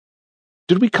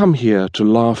Did we come here to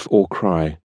laugh or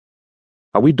cry?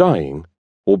 Are we dying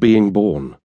or being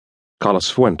born? Carlos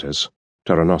Fuentes,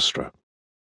 Terra Nostra.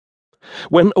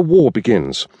 When a war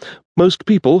begins, most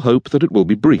people hope that it will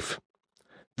be brief.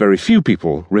 Very few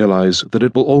people realize that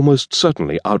it will almost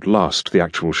certainly outlast the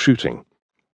actual shooting.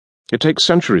 It takes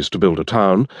centuries to build a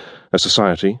town, a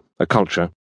society, a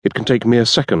culture. It can take mere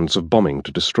seconds of bombing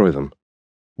to destroy them.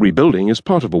 Rebuilding is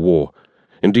part of a war.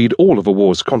 Indeed, all of a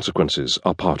war's consequences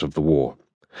are part of the war.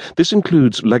 This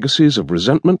includes legacies of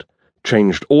resentment,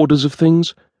 changed orders of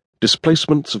things,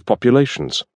 displacements of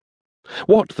populations.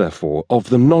 What, therefore, of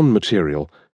the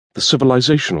non-material, the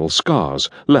civilizational scars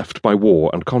left by war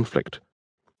and conflict?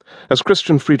 As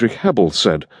Christian Friedrich Hebel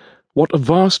said, what a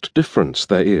vast difference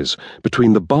there is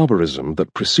between the barbarism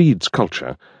that precedes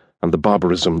culture and the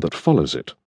barbarism that follows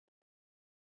it.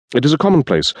 It is a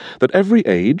commonplace that every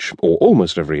age, or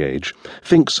almost every age,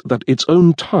 thinks that its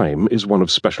own time is one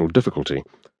of special difficulty.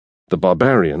 The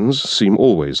barbarians seem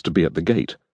always to be at the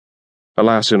gate.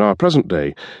 Alas, in our present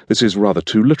day, this is rather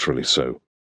too literally so.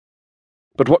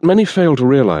 But what many fail to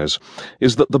realize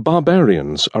is that the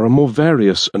barbarians are a more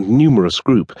various and numerous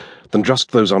group than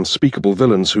just those unspeakable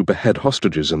villains who behead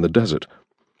hostages in the desert.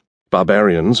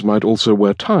 Barbarians might also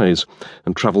wear ties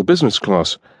and travel business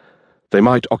class. They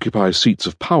might occupy seats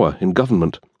of power in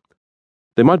government.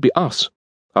 They might be us,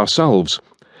 ourselves,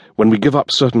 when we give up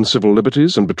certain civil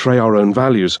liberties and betray our own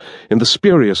values in the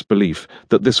spurious belief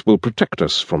that this will protect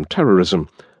us from terrorism,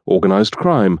 organized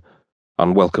crime,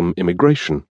 unwelcome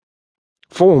immigration.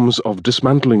 Forms of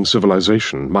dismantling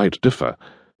civilization might differ,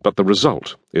 but the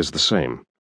result is the same.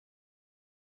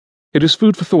 It is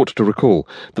food for thought to recall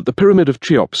that the Pyramid of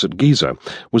Cheops at Giza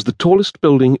was the tallest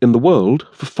building in the world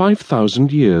for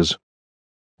 5,000 years.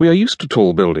 We are used to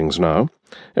tall buildings now.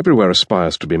 Everywhere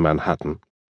aspires to be Manhattan.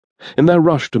 In their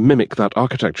rush to mimic that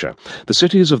architecture, the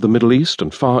cities of the Middle East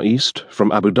and Far East,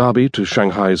 from Abu Dhabi to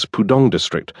Shanghai's Pudong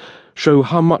district, show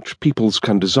how much peoples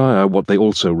can desire what they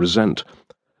also resent,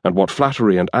 and what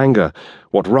flattery and anger,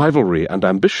 what rivalry and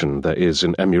ambition there is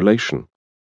in emulation.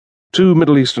 Two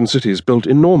Middle Eastern cities built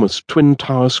enormous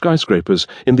twin-tower skyscrapers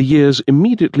in the years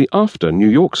immediately after New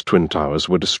York's Twin Towers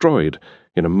were destroyed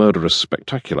in a murderous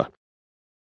spectacular.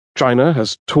 China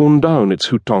has torn down its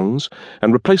hutongs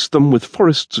and replaced them with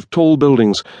forests of tall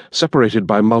buildings separated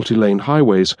by multi-lane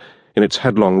highways in its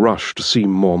headlong rush to seem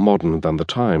more modern than the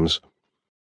times.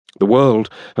 The world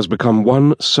has become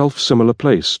one self-similar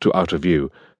place to outer view,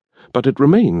 but it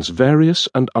remains various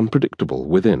and unpredictable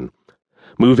within,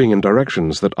 moving in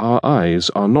directions that our eyes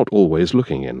are not always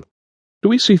looking in. Do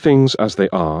we see things as they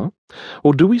are,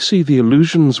 or do we see the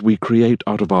illusions we create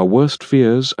out of our worst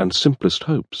fears and simplest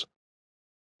hopes?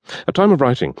 At time of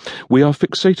writing, we are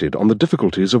fixated on the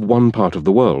difficulties of one part of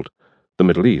the world, the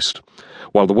Middle East,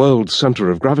 while the world's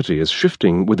center of gravity is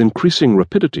shifting with increasing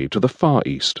rapidity to the Far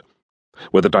East,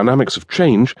 where the dynamics of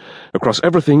change, across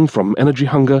everything from energy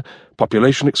hunger,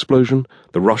 population explosion,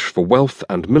 the rush for wealth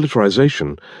and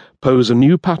militarization, pose a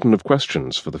new pattern of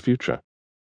questions for the future.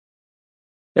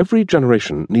 Every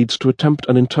generation needs to attempt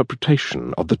an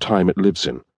interpretation of the time it lives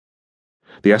in.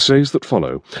 The essays that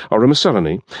follow are a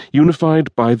miscellany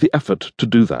unified by the effort to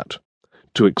do that,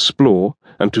 to explore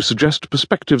and to suggest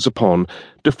perspectives upon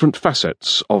different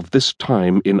facets of this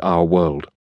time in our world.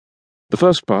 The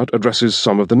first part addresses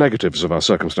some of the negatives of our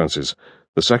circumstances,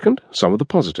 the second, some of the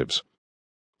positives.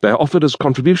 They are offered as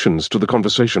contributions to the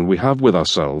conversation we have with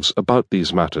ourselves about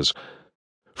these matters,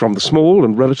 from the small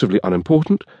and relatively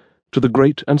unimportant to the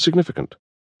great and significant.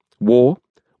 War,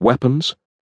 weapons,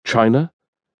 China,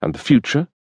 and the future,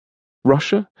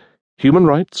 Russia, human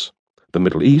rights, the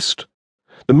Middle East,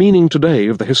 the meaning today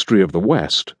of the history of the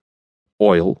West,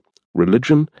 oil,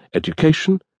 religion,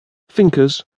 education,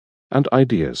 thinkers, and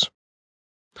ideas.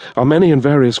 Our many and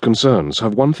various concerns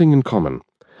have one thing in common.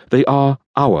 They are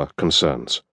our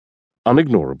concerns,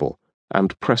 unignorable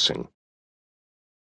and pressing.